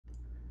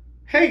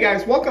Hey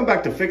guys, welcome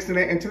back to Fixing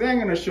It, and today I'm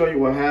going to show you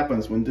what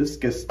happens when this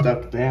gets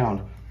stuck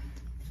down.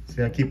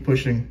 See, I keep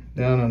pushing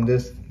down on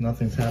this,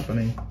 nothing's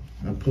happening.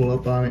 I pull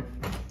up on it,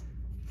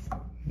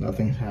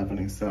 nothing's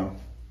happening. So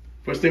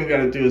first thing we got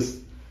to do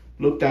is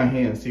look down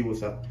here and see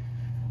what's up.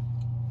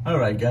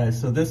 Alright guys,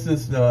 so this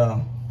is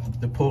the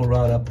pull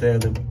rod up there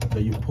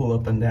that you pull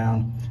up and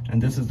down, and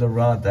this is the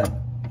rod that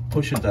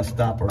pushes that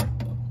stopper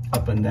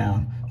up and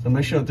down. So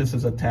make sure this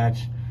is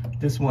attached.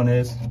 This one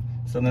is.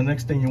 So the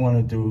next thing you want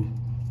to do,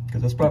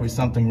 because there's probably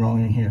something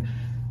wrong in here,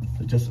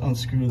 so just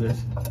unscrew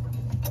this.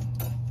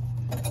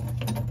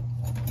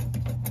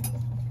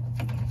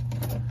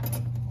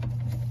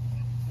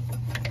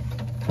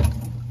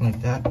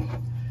 Like that.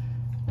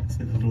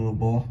 See the little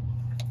ball?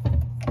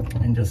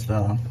 And just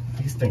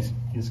these things,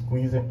 you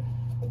squeeze it,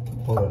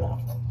 pull it out.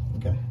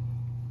 Okay.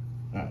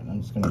 Alright,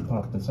 I'm just gonna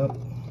pop this up.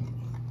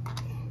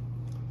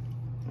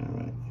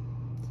 Alright.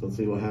 So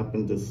see what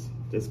happened?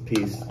 This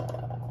piece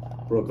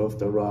broke off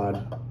the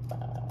rod.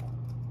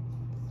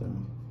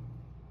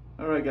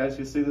 Alright guys,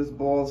 you see this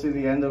ball, see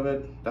the end of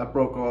it? That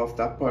broke off,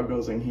 that part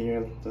goes in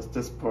here. Just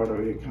this part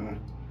over here kind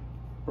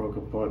of broke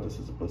apart. This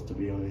is supposed to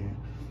be over here.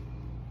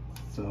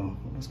 So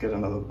let's get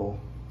another ball.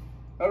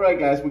 Alright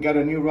guys, we got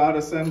a new rod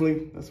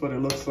assembly. That's what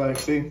it looks like.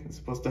 See, it's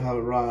supposed to have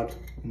a rod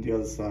on the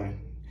other side.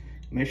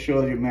 Make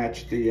sure you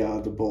match the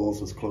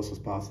balls as close as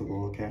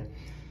possible, okay?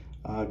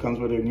 It comes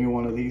with a new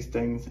one of these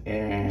things,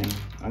 and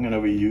I'm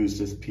gonna reuse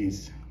this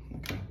piece,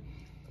 okay?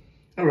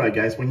 Alright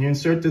guys, when you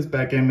insert this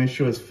back in, make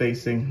sure it's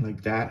facing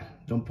like that.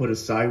 Don't put it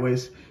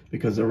sideways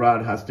because the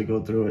rod has to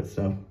go through it.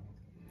 So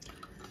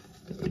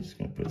we're just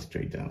gonna put it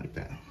straight down like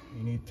that.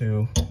 You need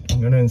to,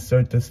 I'm gonna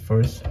insert this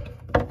first.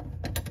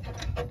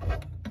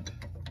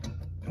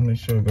 And make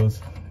sure it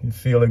goes, you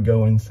feel it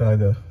go inside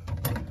the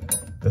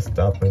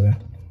stopper there.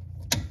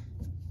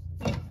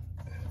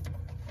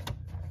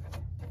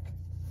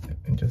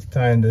 And just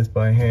tying this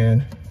by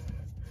hand.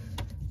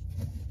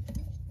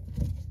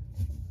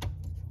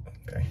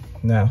 Okay,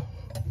 now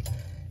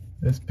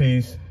this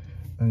piece,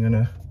 I'm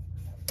gonna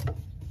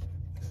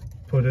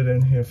put it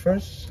in here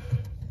first,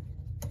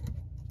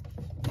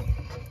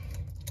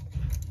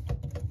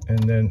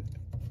 and then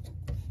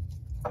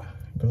it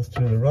goes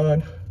through the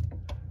rod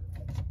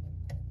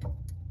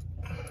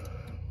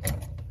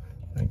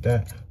like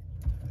that,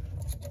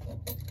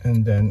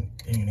 and then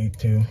you need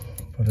to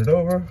put it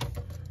over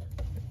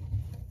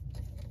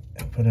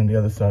and put it on the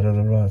other side of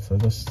the rod. So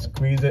just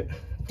squeeze it,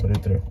 put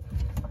it through,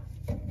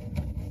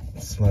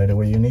 slide it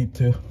where you need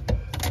to,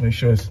 make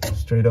sure it's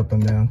straight up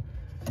and down.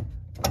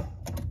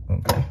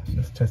 Okay,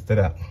 let's test it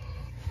out.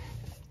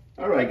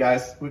 All right,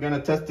 guys, we're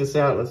gonna test this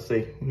out. Let's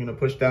see. I'm gonna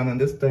push down on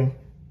this thing.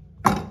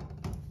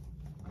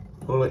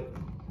 Pull it.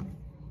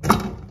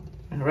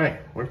 All right,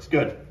 works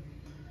good.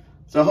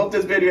 So I hope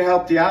this video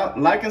helped you out.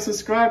 Like and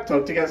subscribe.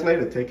 Talk to you guys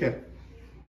later. Take care.